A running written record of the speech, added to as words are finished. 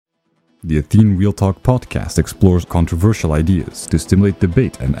The Athene Real Talk Podcast explores controversial ideas to stimulate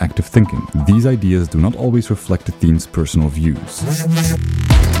debate and active thinking. These ideas do not always reflect Athene's personal views.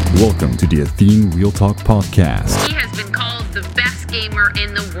 Welcome to the Athene Real Talk Podcast. He has been called the best gamer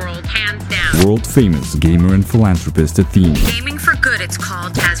in the world, hands down. World-famous gamer and philanthropist Athene. Gaming for Good, it's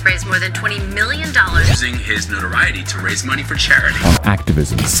called, has raised more than $20 million. Using his notoriety to raise money for charity. On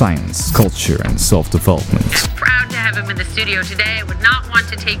activism, science, culture, and self-development. Proud to have him in the studio today. I would not want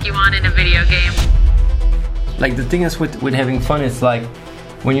to take you on in a video game. Like, the thing is with having fun, it's like,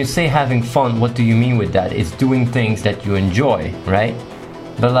 when you say having fun, what do you mean with that? It's doing things that you enjoy, right?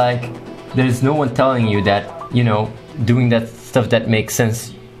 But like, there's no one telling you that, you know, doing that stuff that makes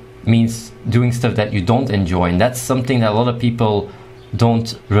sense means doing stuff that you don't enjoy. And that's something that a lot of people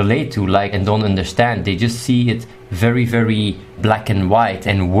don't relate to, like, and don't understand. They just see it very, very black and white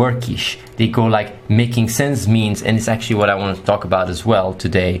and workish. They go like, making sense means, and it's actually what I want to talk about as well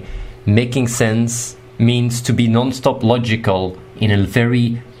today, making sense means to be non-stop logical in a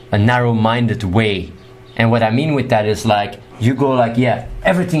very narrow-minded way. And what I mean with that is like, you go like, yeah,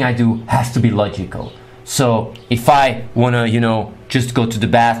 everything I do has to be logical. So if I want to, you know, just go to the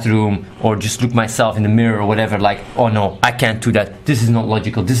bathroom or just look myself in the mirror or whatever, like, oh no, I can't do that. This is not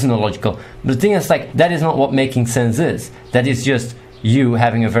logical. This is not logical. But the thing is, like, that is not what making sense is. That is just you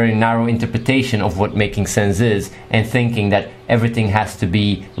having a very narrow interpretation of what making sense is and thinking that everything has to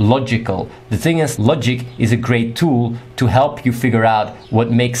be logical. The thing is, logic is a great tool to help you figure out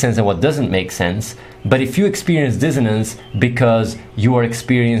what makes sense and what doesn't make sense. But if you experience dissonance because you are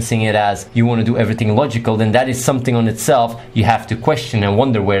experiencing it as you want to do everything logical, then that is something on itself you have to question and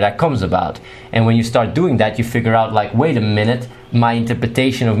wonder where that comes about. And when you start doing that, you figure out like, wait a minute, my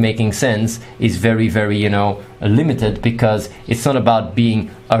interpretation of making sense is very, very, you know, limited, because it's not about being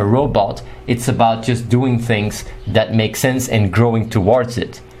a robot. It's about just doing things that make sense and growing towards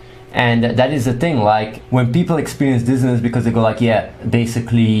it. And that is the thing, like, when people experience dissonance because they go like, yeah,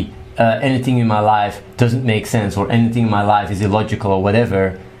 basically anything in my life doesn't make sense, or anything in my life is illogical or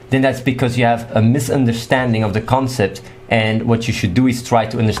whatever, then that's because you have a misunderstanding of the concept. And what you should do is try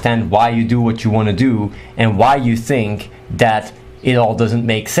to understand why you do what you want to do and why you think that it all doesn't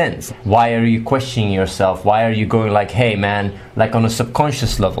make sense. Why are you questioning yourself? Why are you going like, hey man, like on a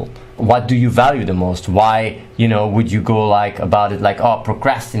subconscious level, what do you value the most? Why, you know, would you go like about it like, oh,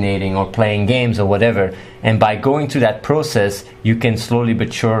 procrastinating or playing games or whatever? And by going through that process, you can slowly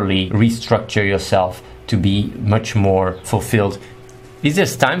but surely restructure yourself to be much more fulfilled. Is there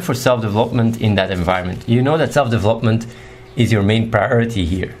time for self-development in that environment? You know that self-development is your main priority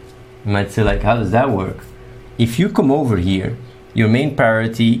here. You might say like, how does that work? If you come over here, your main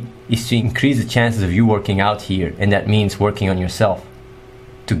priority is to increase the chances of you working out here, and that means working on yourself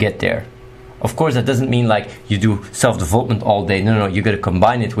to get there. Of course, that doesn't mean like you do self-development all day. No, you got to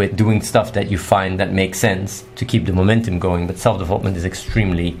combine it with doing stuff that you find that makes sense to keep the momentum going. But self-development is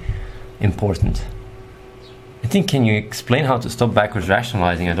extremely important. I think, can you explain how to stop backwards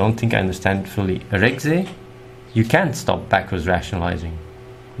rationalizing? I don't think I understand it fully. Regze, you can't stop backwards rationalizing.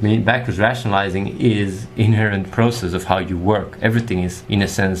 I mean, backwards rationalizing is inherent process of how you work. Everything is, in a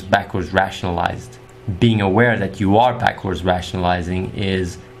sense, backwards rationalized. Being aware that you are backwards rationalizing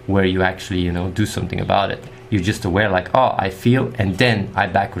is where you actually, you know, do something about it. You're just aware like, oh, I feel, and then I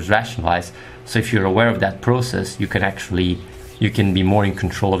backwards rationalize. So if you're aware of that process, you can be more in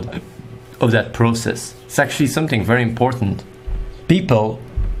control of that process. It's actually something very important. People,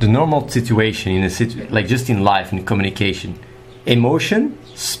 the normal situation like just in life, in communication, emotion,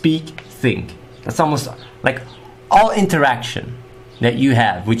 speak, think. That's almost like all interaction that you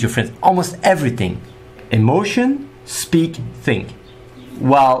have with your friends, almost everything. Emotion, speak, think.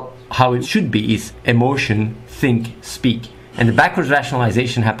 Well, how it should be is emotion, think, speak. And the backwards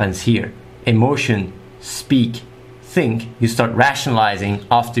rationalization happens here. Emotion, speak, think. You start rationalizing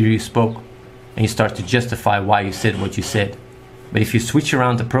after you spoke, and you start to justify why you said what you said. But if you switch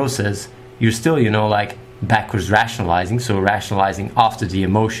around the process, you're still, you know, like backwards rationalizing, so rationalizing after the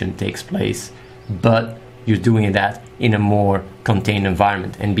emotion takes place, but you're doing that in a more contained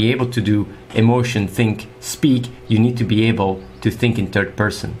environment. And be able to do emotion, think, speak, you need to be able to think in third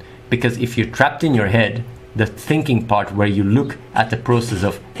person. Because if you're trapped in your head, the thinking part where you look at the process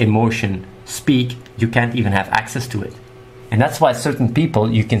of emotion, speak, you can't even have access to it. And that's why certain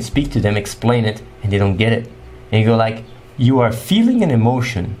people, you can speak to them, explain it, and they don't get it. And you go like, you are feeling an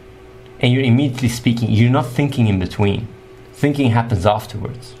emotion, and you're immediately speaking. You're not thinking in between. Thinking happens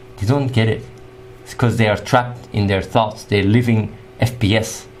afterwards. They don't get it. It's because they are trapped in their thoughts. They're living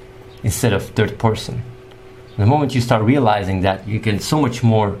FPS instead of third person. The moment you start realizing that, you can so much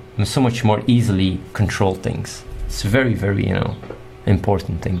more easily control things. It's a very, very,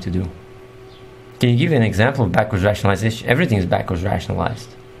 important thing to do. Can you give an example of backwards rationalization? Everything is backwards rationalized.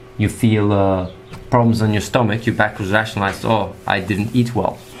 You feel problems on your stomach, you backwards rationalize, oh, I didn't eat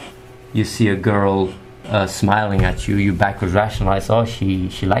well. You see a girl smiling at you, you backwards rationalize, oh, she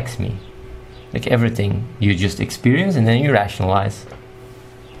likes me. Like everything, you just experience and then you rationalize.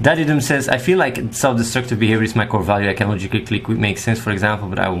 Dadidum says, I feel like self-destructive behavior is my core value. I can logically make sense, for example,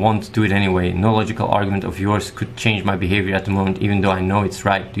 but I won't do it anyway. No logical argument of yours could change my behavior at the moment, even though I know it's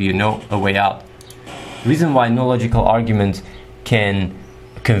right. Do you know a way out? The reason why no logical argument can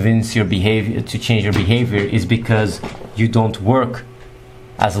convince your behavior to change your behavior is because you don't work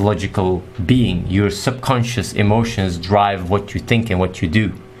as a logical being. Your subconscious emotions drive what you think and what you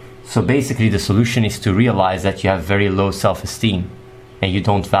do. So basically the solution is to realize that you have very low self-esteem and you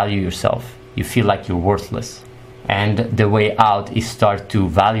don't value yourself. You feel like you're worthless. And the way out is start to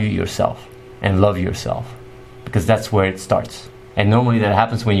value yourself and love yourself, because that's where it starts. And normally that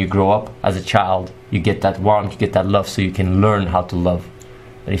happens when you grow up as a child. You get that warmth, you get that love, so you can learn how to love.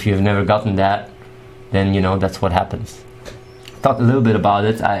 But if you've never gotten that, then that's what happens. Talk a little bit about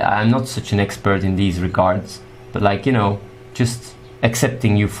it. I'm not such an expert in these regards, but just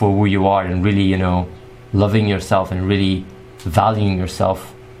accepting you for who you are and really, loving yourself and really valuing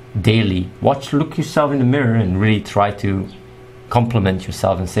yourself daily. Look yourself in the mirror and really try to compliment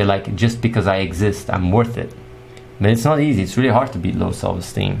yourself and say, like, just because I exist, I'm worth it. But it's not easy. It's really hard to beat low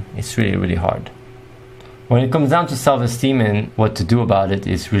self-esteem. It's really, really hard. When it comes down to self-esteem and what to do about it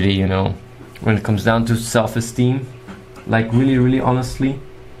is really, when it comes down to self-esteem, like really, really honestly,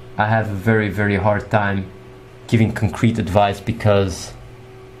 I have a very, very hard time giving concrete advice, because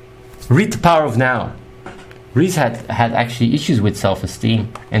read The Power of Now. Reese had actually issues with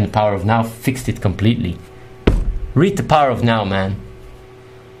self-esteem, and The Power of Now fixed it completely. Read The Power of Now, man.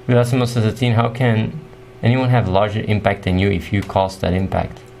 Vilasimo says, Athene, how can anyone have a larger impact than you if you cause that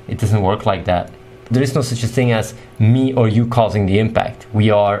impact? It doesn't work like that. There is no such a thing as me or you causing the impact. We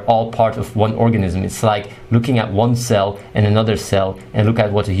are all part of one organism. It's like looking at one cell and another cell and look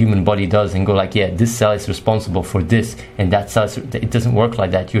at what a human body does and go like, yeah, this cell is responsible for this and that cell. It doesn't work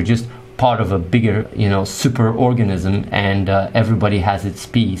like that. You're just part of a bigger, super organism, and everybody has its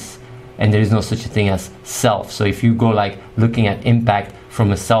piece. And there is no such a thing as self. So if you go like looking at impact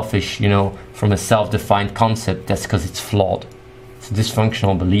from a selfish, from a self-defined concept, that's because it's flawed. It's a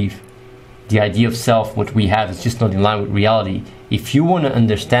dysfunctional belief. The idea of self, what we have, is just not in line with reality. If you want to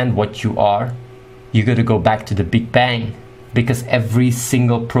understand what you are, you got to go back to the Big Bang, because every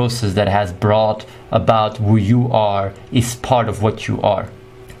single process that has brought about who you are is part of what you are.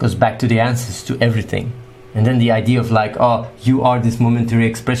 It goes back to the answers to everything. And then the idea of like, oh, you are this momentary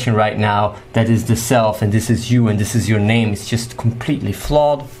expression right now, that is the self, and this is you, and this is your name, it's just completely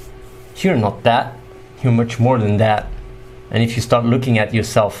flawed. You're not that. You're much more than that. And if you start looking at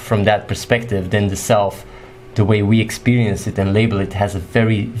yourself from that perspective, then the self, the way we experience it and label it, has a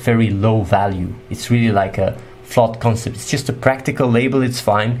very, very low value. It's really like a flawed concept. It's just a practical label, it's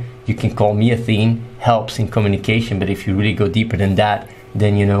fine. You can call me Athene, helps in communication, but if you really go deeper than that,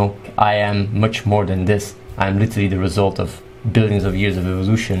 then I am much more than this. I'm literally the result of billions of years of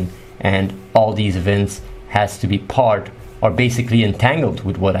evolution, and all these events has to be part or basically entangled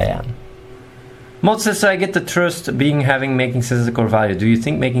with what I am. Mod says, so I get the trust having making sense as a core value. Do you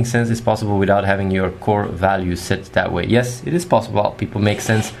think making sense is possible without having your core value set that way? Yes, it is possible. People make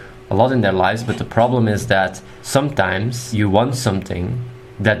sense a lot in their lives, but the problem is that sometimes you want something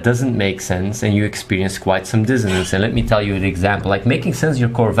that doesn't make sense and you experience quite some dissonance. And let me tell you an example. Like, making sense your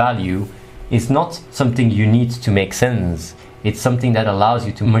core value is not something you need to make sense. It's something that allows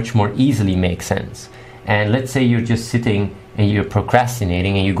you to much more easily make sense. And let's say you're just sitting and you're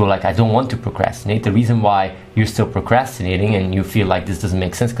procrastinating and you go like, I don't want to procrastinate. The reason why you're still procrastinating and you feel like this doesn't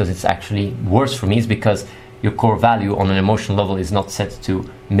make sense because it's actually worse for me is because your core value on an emotional level is not set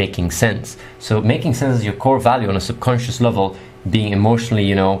to making sense. So making sense as your core value on a subconscious level, being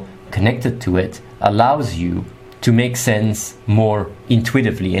emotionally, connected to it, allows you to make sense more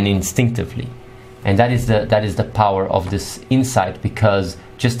intuitively and instinctively. And that is the power of this insight, because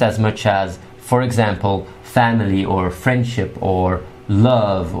just as much as, for example, family or friendship or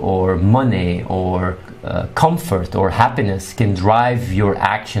love or money or comfort or happiness can drive your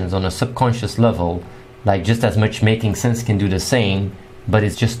actions on a subconscious level, like just as much making sense can do the same, but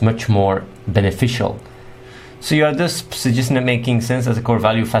it's just much more beneficial. So you are thus suggesting that making sense as a core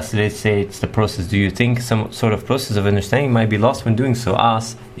value facilitates the process. Do you think some sort of process of understanding might be lost when doing so?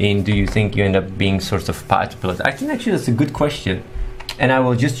 Do you think you end up being sort of part of it? I think actually that's a good question. And I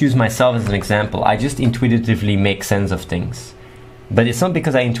will just use myself as an example. I just intuitively make sense of things. But it's not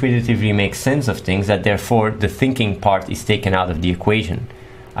because I intuitively make sense of things that therefore the thinking part is taken out of the equation.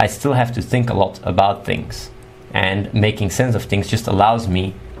 I still have to think a lot about things. And making sense of things just allows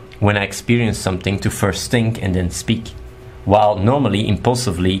me, when I experience something, to first think and then speak. While normally,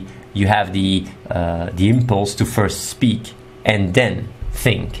 impulsively, you have the impulse to first speak and then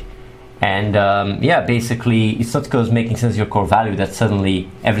think. And basically, it's not because making sense of your core value that suddenly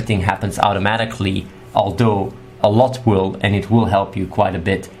everything happens automatically, although a lot will, and it will help you quite a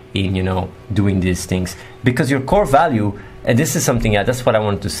bit in, doing these things. Because your core value, and this is something, that's what I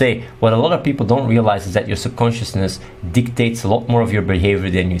wanted to say, what a lot of people don't realize is that your subconsciousness dictates a lot more of your behavior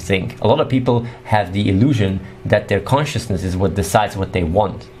than you think. A lot of people have the illusion that their consciousness is what decides what they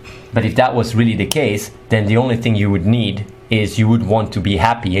want. But if that was really the case, then the only thing you would need is you would want to be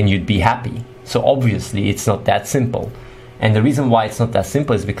happy, and you'd be happy. So obviously it's not that simple. And the reason why it's not that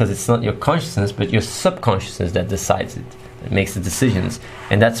simple is because it's not your consciousness, but your subconsciousness that decides it, that makes the decisions.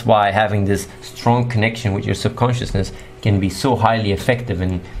 And that's why having this strong connection with your subconsciousness can be so highly effective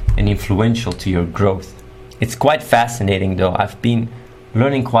and influential to your growth. It's quite fascinating though. I've been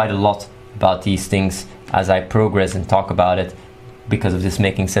learning quite a lot about these things as I progress and talk about it because of this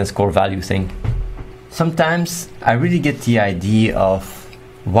making sense core value thing. Sometimes I really get the idea of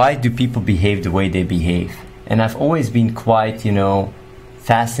why do people behave the way they behave? And I've always been quite,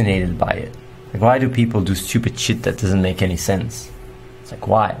 fascinated by it. Like, why do people do stupid shit that doesn't make any sense? It's like,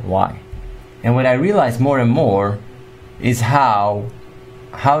 why? And what I realize more and more is how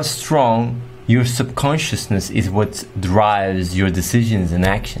strong your subconsciousness is what drives your decisions and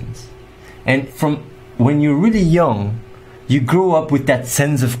actions. And from when you're really young, you grow up with that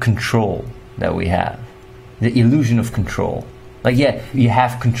sense of control that we have, the illusion of control. Like, you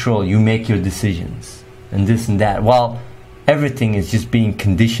have control, you make your decisions, and this and that. While everything is just being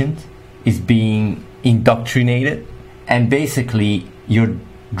conditioned, is being indoctrinated, and basically your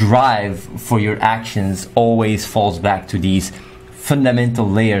drive for your actions always falls back to these fundamental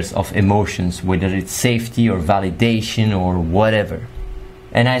layers of emotions, whether it's safety or validation or whatever.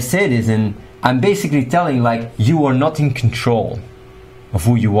 And I say this, and I'm basically telling, you are not in control of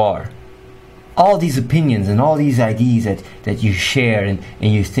who you are. All these opinions and all these ideas that you share and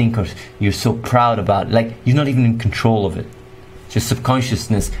you think or you're so proud about, you're not even in control of it. It's your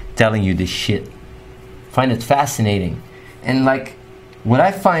subconsciousness telling you this shit. I find it fascinating. And what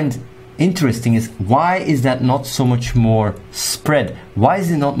I find interesting is, why is that not so much more spread? Why is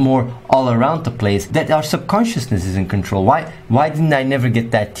it not more all around the place that our subconsciousness is in control? Why didn't I never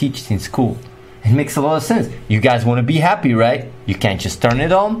get that taught in school? It makes a lot of sense. You guys want to be happy, right? You can't just turn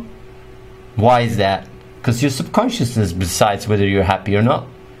it on. Why is that? Because your subconsciousness decides whether you're happy or not.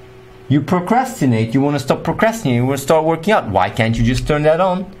 You procrastinate. You want to stop procrastinating. You want to start working out. Why can't you just turn that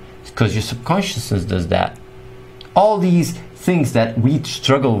on? It's because your subconsciousness does that. All these things that we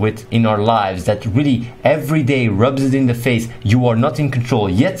struggle with in our lives, that really every day rubs it in the face, you are not in control,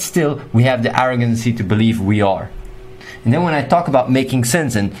 yet still we have the arrogancy to believe we are. And then when I talk about making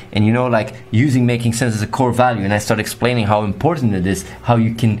sense and using making sense as a core value, and I start explaining how important it is, how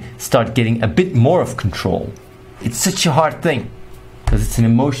you can start getting a bit more of control, it's such a hard thing because it's an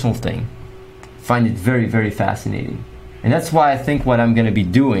emotional thing. I find it very, very fascinating. And that's why I think what I'm going to be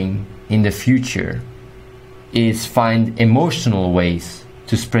doing in the future is find emotional ways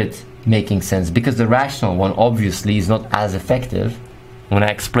to spread making sense, because the rational one obviously is not as effective. When I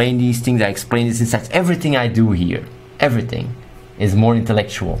explain these things, I explain this insights. Everything I do here, everything is more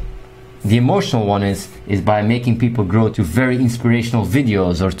intellectual. The emotional one is by making people grow to very inspirational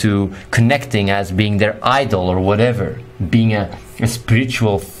videos, or to connecting as being their idol or whatever, being a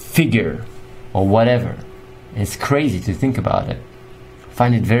spiritual figure or whatever. It's crazy to think about it. I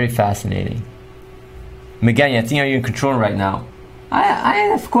find it very fascinating. Megani, I think you're in control right now. I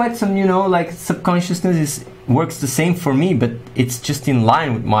have quite some, subconsciousness works the same for me, but it's just in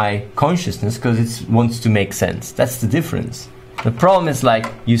line with my consciousness because it wants to make sense. That's the difference. The problem is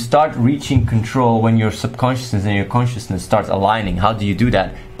you start reaching control when your subconsciousness and your consciousness start aligning. How do you do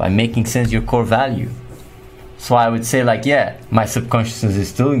that? By making sense of your core value. So I would say my subconsciousness is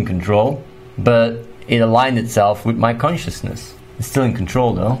still in control, but it aligned itself with my consciousness. It's still in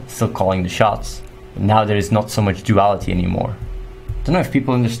control though, still calling the shots. Now there is not so much duality anymore. I don't know if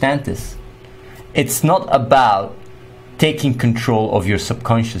people understand this. It's not about taking control of your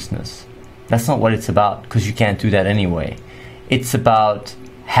subconsciousness. That's not what it's about, because you can't do that anyway. It's about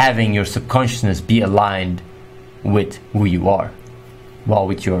having your subconsciousness be aligned with who you are,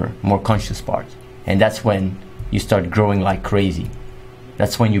 with your more conscious part. And that's when you start growing like crazy.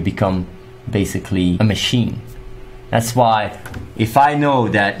 That's when you become basically a machine. That's why if I know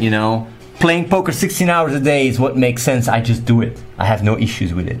that, playing poker 16 hours a day is what makes sense, I just do it. I have no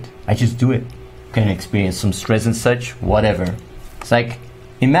issues with it. I just do it. Can experience some stress and such, whatever. It's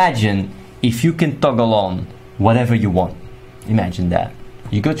Imagine if you can toggle on whatever you want. Imagine that.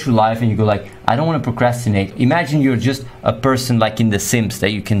 You go through life and you go like, I don't want to procrastinate. Imagine you're just a person like in The Sims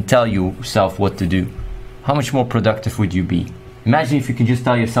that you can tell yourself what to do. How much more productive would you be? Imagine if you can just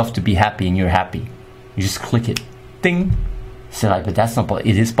tell yourself to be happy and you're happy. You just click it. Ding. So like, but that's not possible.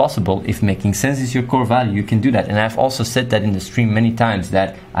 It is possible. If making sense is your core value, you can do that. And I've also said that in the stream many times,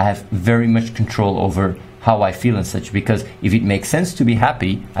 that I have very much control over how I feel and such, because if it makes sense to be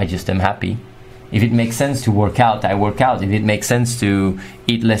happy, I just am happy. If it makes sense to work out, I work out. If it makes sense to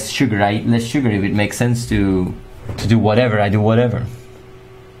eat less sugar, I eat less sugar. If it makes sense to do whatever, I do whatever.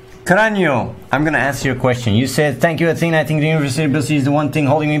 Cranio, I'm going to answer your question. You said, thank you, Athene. I think the university ability is the one thing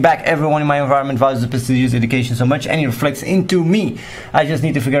holding me back. Everyone in my environment values the prestigious education so much, and it reflects into me. I just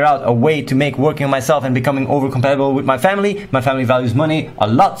need to figure out a way to make working on myself and becoming over-compatible with my family. My family values money a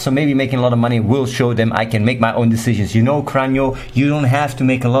lot, so maybe making a lot of money will show them I can make my own decisions. You know, Cranio, you don't have to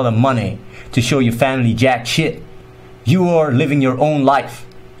make a lot of money to show your family jack shit. You are living your own life.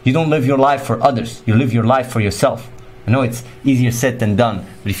 You don't live your life for others. You live your life for yourself. I know it's easier said than done,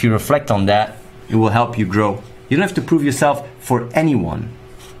 but if you reflect on that, it will help you grow. You don't have to prove yourself for anyone.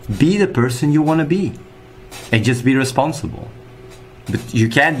 Be the person you want to be and just be responsible. But you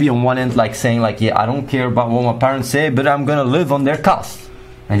can't be on one end like saying like, yeah, I don't care about what my parents say, but I'm going to live on their cost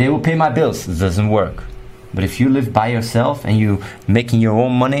and they will pay my bills. It doesn't work. But if you live by yourself and you making your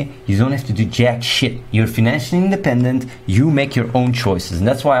own money, you don't have to do jack shit. You're financially independent. You make your own choices. And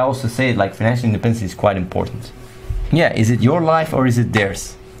that's why I also say like financial independence is quite important. Yeah, is it your life or is it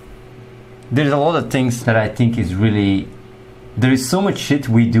theirs? There's a lot of things that I think is really... There is so much shit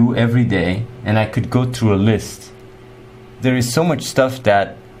we do every day, and I could go through a list. There is so much stuff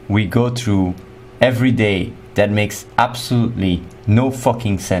that we go through every day that makes absolutely no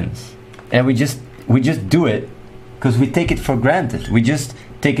fucking sense. And we just do it because we take it for granted. We just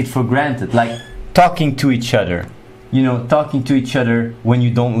take it for granted. Like talking to each other. You know, talking to each other when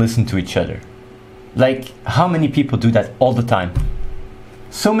you don't listen to each other. Like, how many people do that all the time?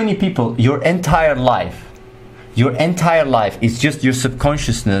 So many people, your entire life is just your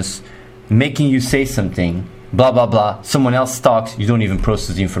subconsciousness making you say something, blah, blah, blah. Someone else talks, you don't even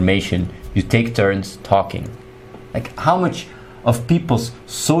process the information. You take turns talking. Like, how much of people's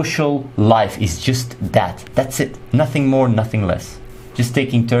social life is just that? That's it. Nothing more, nothing less. Just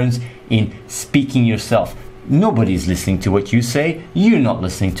taking turns in speaking yourself. Nobody's listening to what you say. You're not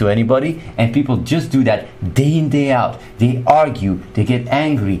listening to anybody. And people just do that day in, day out. They argue. They get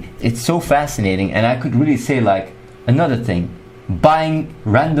angry. It's so fascinating. And I could really say like another thing. Buying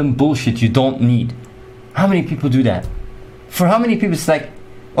random bullshit you don't need. How many people do that? For how many people it's like,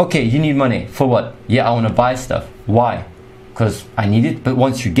 okay, you need money. For what? Yeah, I want to buy stuff. Why? Because I need it. But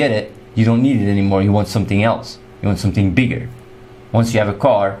once you get it, you don't need it anymore. You want something else. You want something bigger. Once you have a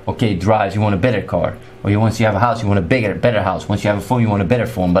car, okay, it drives, you want a better car. Or once you have a house, you want a better house. Once you have a phone, you want a better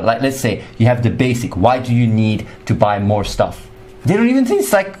phone. But like, let's say you have the basic. Why do you need to buy more stuff? They don't even think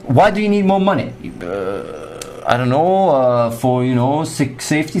it's like, why do you need more money? I don't know, for, you know,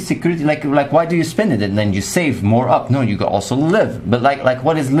 safety, security. Like, why do you spend it? And then you save more up. No, you can also live. But like,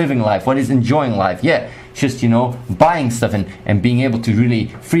 what is living life? What is enjoying life? Yeah, just, you know, buying stuff and being able to really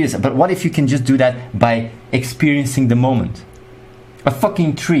free yourself. But what if you can just do that by experiencing the moment? A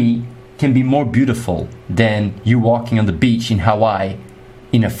fucking tree can be more beautiful than you walking on the beach in Hawaii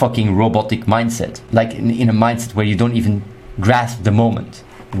in a fucking robotic mindset. Like in a mindset where you don't even grasp the moment.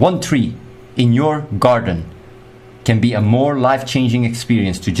 One tree in your garden can be a more life-changing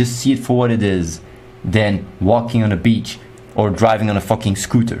experience to just see it for what it is than walking on a beach or driving on a fucking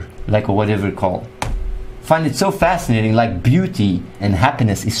scooter, like or whatever it's called. Find it so fascinating, like beauty and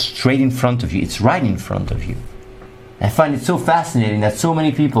happiness is straight in front of you. It's right in front of you. I find it so fascinating that so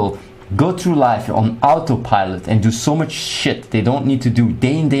many people go through life on autopilot and do so much shit they don't need to do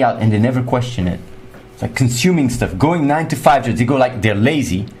day in, day out, and they never question it. It's like consuming stuff, going 9 to 5 jobs. They go like they're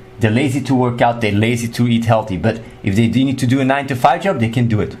lazy. They're lazy to work out. They're lazy to eat healthy. But if they do need to do a 9 to 5 job, they can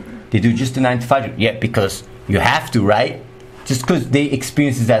do it. They do just a 9 to 5 job. Yeah, because you have to, right? Just because they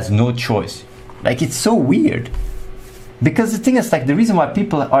experience it as no choice. Like, it's so weird. Because the thing is, like, the reason why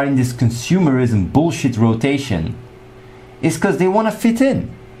people are in this consumerism bullshit rotation is because they want to fit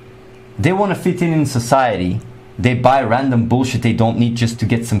in. They want to fit in society. They buy random bullshit they don't need just to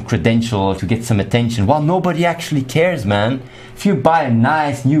get some credential or to get some attention. Well, nobody actually cares, man. If you buy a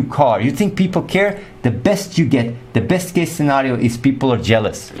nice new car, you think people care? The best you get, the best case scenario is people are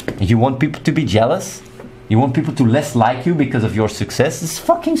jealous. You want people to be jealous? You want people to less like you because of your success? It's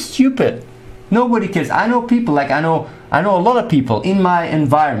fucking stupid. Nobody cares. I know people, like I know a lot of people in my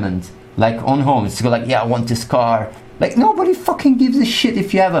environment, like on home. It's like, yeah, I want this car. Like, nobody fucking gives a shit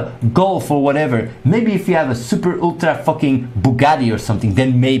if you have a Golf or whatever. Maybe if you have a super ultra fucking Bugatti or something,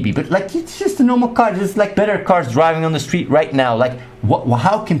 then maybe. But like, it's just a normal car. There's like better cars driving on the street right now. Like,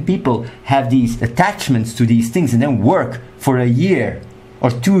 how can people have these attachments to these things and then work for a year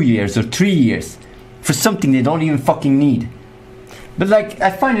or 2 years or 3 years for something they don't even fucking need? But like, I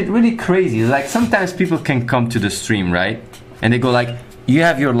find it really crazy. Like, sometimes people can come to the stream, right? And they go like, you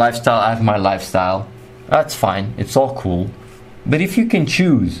have your lifestyle, I have my lifestyle. That's fine, it's all cool. But if you can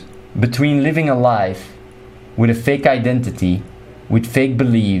choose between living a life with a fake identity, with fake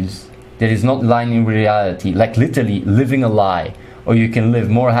beliefs, that is not lying in reality, like literally living a lie, or you can live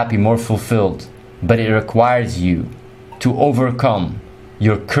more happy, more fulfilled, but it requires you to overcome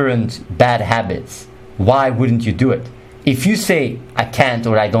your current bad habits, why wouldn't you do it? If you say, I can't,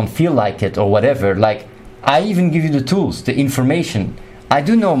 or I don't feel like it, or whatever, like, I even give you the tools, the information. I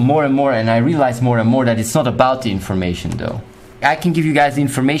do know more and more, and I realize more and more that it's not about the information though. I can give you guys the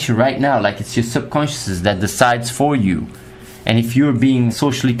information right now, like it's your subconscious that decides for you. And if you're being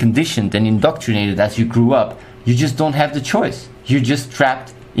socially conditioned and indoctrinated as you grew up, you just don't have the choice. You're just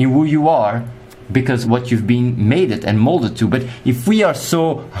trapped in who you are because what you've been made it and molded to. But if we are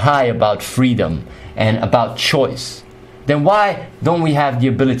so high about freedom and about choice, then why don't we have the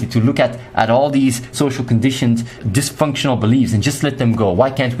ability to look at all these social conditions, dysfunctional beliefs, and just let them go? Why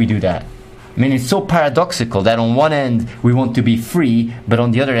can't we do that? I mean, it's so paradoxical that on one end we want to be free, but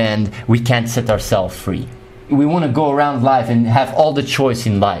on the other end we can't set ourselves free. We want to go around life and have all the choice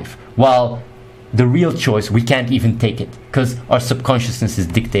in life, while the real choice, we can't even take it because our subconsciousness is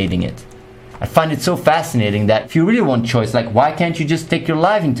dictating it. I find it so fascinating that if you really want choice, like, why can't you just take your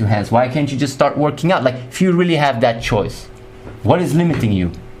life into hands? Why can't you just start working out? Like, if you really have that choice, what is limiting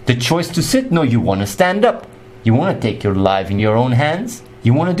you? The choice to sit? No, you want to stand up. You want to take your life in your own hands.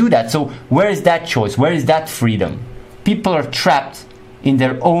 You want to do that. So where is that choice? Where is that freedom? People are trapped in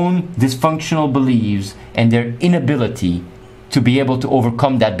their own dysfunctional beliefs and their inability to be able to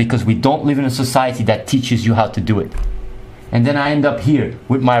overcome that because we don't live in a society that teaches you how to do it. And then I end up here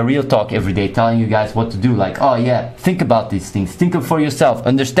with my real talk every day telling you guys what to do. Like, oh yeah, think about these things. Think of for yourself.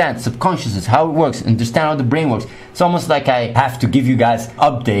 Understand subconsciousness, how it works. Understand how the brain works. It's almost like I have to give you guys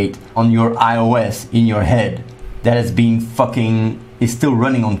update on your iOS in your head that has been is still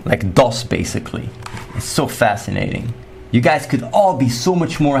running on like DOS basically. It's so fascinating. You guys could all be so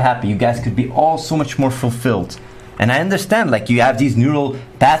much more happy. You guys could be all so much more fulfilled. And I understand, like, you have these neural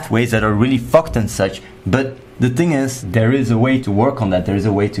pathways that are really fucked and such, but the thing is, there is a way to work on that. There is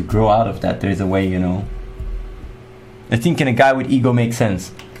a way to grow out of that. There is a way, you know. I think in a guy with ego makes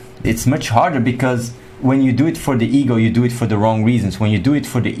sense. It's much harder because when you do it for the ego, you do it for the wrong reasons. When you do it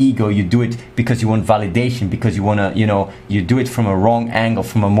for the ego, you do it because you want validation, because you want to, you know, you do it from a wrong angle,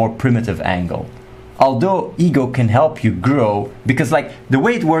 from a more primitive angle. Although ego can help you grow, because like the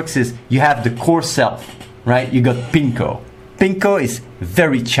way it works is you have the core self, right? You got Pinko. Pinko is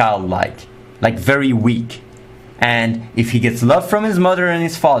very childlike, like very weak. And if he gets love from his mother and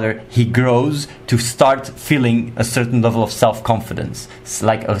his father, he grows to start feeling a certain level of self-confidence,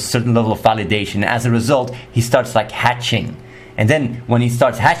 like a certain level of validation. As a result, he starts like hatching. And then when he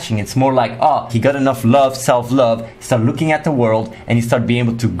starts hatching, it's more like, oh, he got enough love, self-love, he started looking at the world, and he started being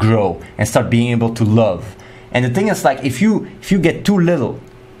able to grow and start being able to love. And the thing is, like, if you get too little,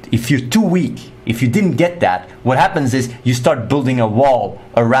 if you're too weak, if you didn't get that, what happens is you start building a wall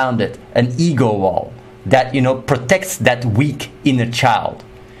around it, an ego wall that, you know, protects that weak inner child.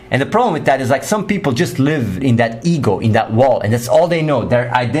 And the problem with that is, like, some people just live in that ego, in that wall, and that's all they know,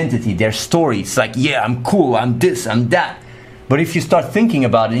 their identity, their story. It's like, yeah, I'm cool, I'm this, I'm that. But if you start thinking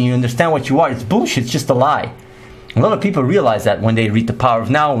about it and you understand what you are, it's bullshit, it's just a lie. A lot of people realize that when they read The Power of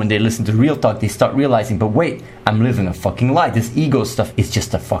Now, when they listen to Real Talk, they start realizing, but wait, I'm living a fucking lie. This ego stuff is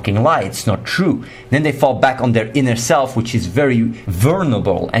just a fucking lie. It's not true. Then they fall back on their inner self, which is very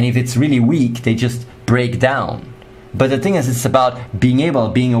vulnerable. And if it's really weak, they just break down. But the thing is, it's about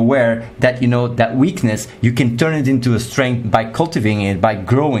being aware that, you know, that weakness, you can turn it into a strength by cultivating it, by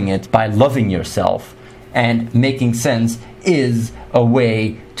growing it, by loving yourself. And making sense is a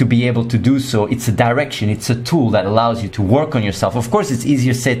way to be able to do so. It's a direction, it's a tool that allows you to work on yourself. Of course, it's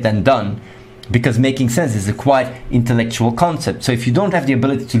easier said than done, because making sense is a quite intellectual concept. So if you don't have the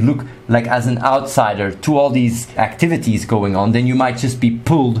ability to look like as an outsider to all these activities going on, then you might just be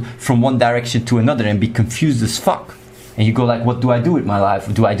pulled from one direction to another and be confused as fuck. and you go like, what do I do with my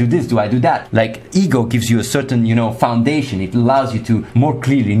life? Do I do this? Do I do that? Like, ego gives you a certain, foundation. It allows you to more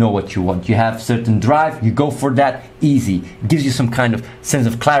clearly know what you want. You have certain drive, you go for that, easy. It gives you some kind of sense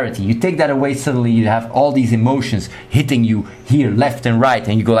of clarity. You take that away, suddenly you have all these emotions hitting you here, left and right,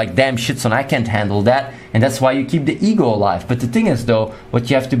 and you go like, damn shit, son, I can't handle that. And that's why you keep the ego alive. But the thing is, though, what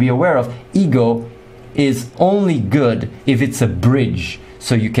you have to be aware of, ego is only good if it's a bridge.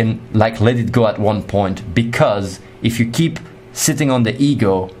 So you can like let it go at one point, because if you keep sitting on the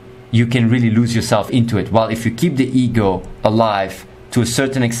ego, you can really lose yourself into it. While if you keep the ego alive to a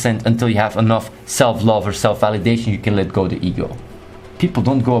certain extent until you have enough self-love or self-validation, you can let go of the ego. People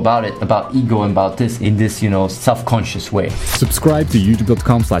don't go about ego and about this in this, self-conscious way. Subscribe to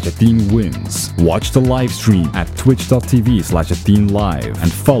youtube.com/AtheneWins. Watch the live stream at twitch.tv/AtheneLive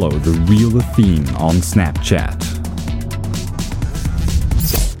and follow The Real Athene on Snapchat.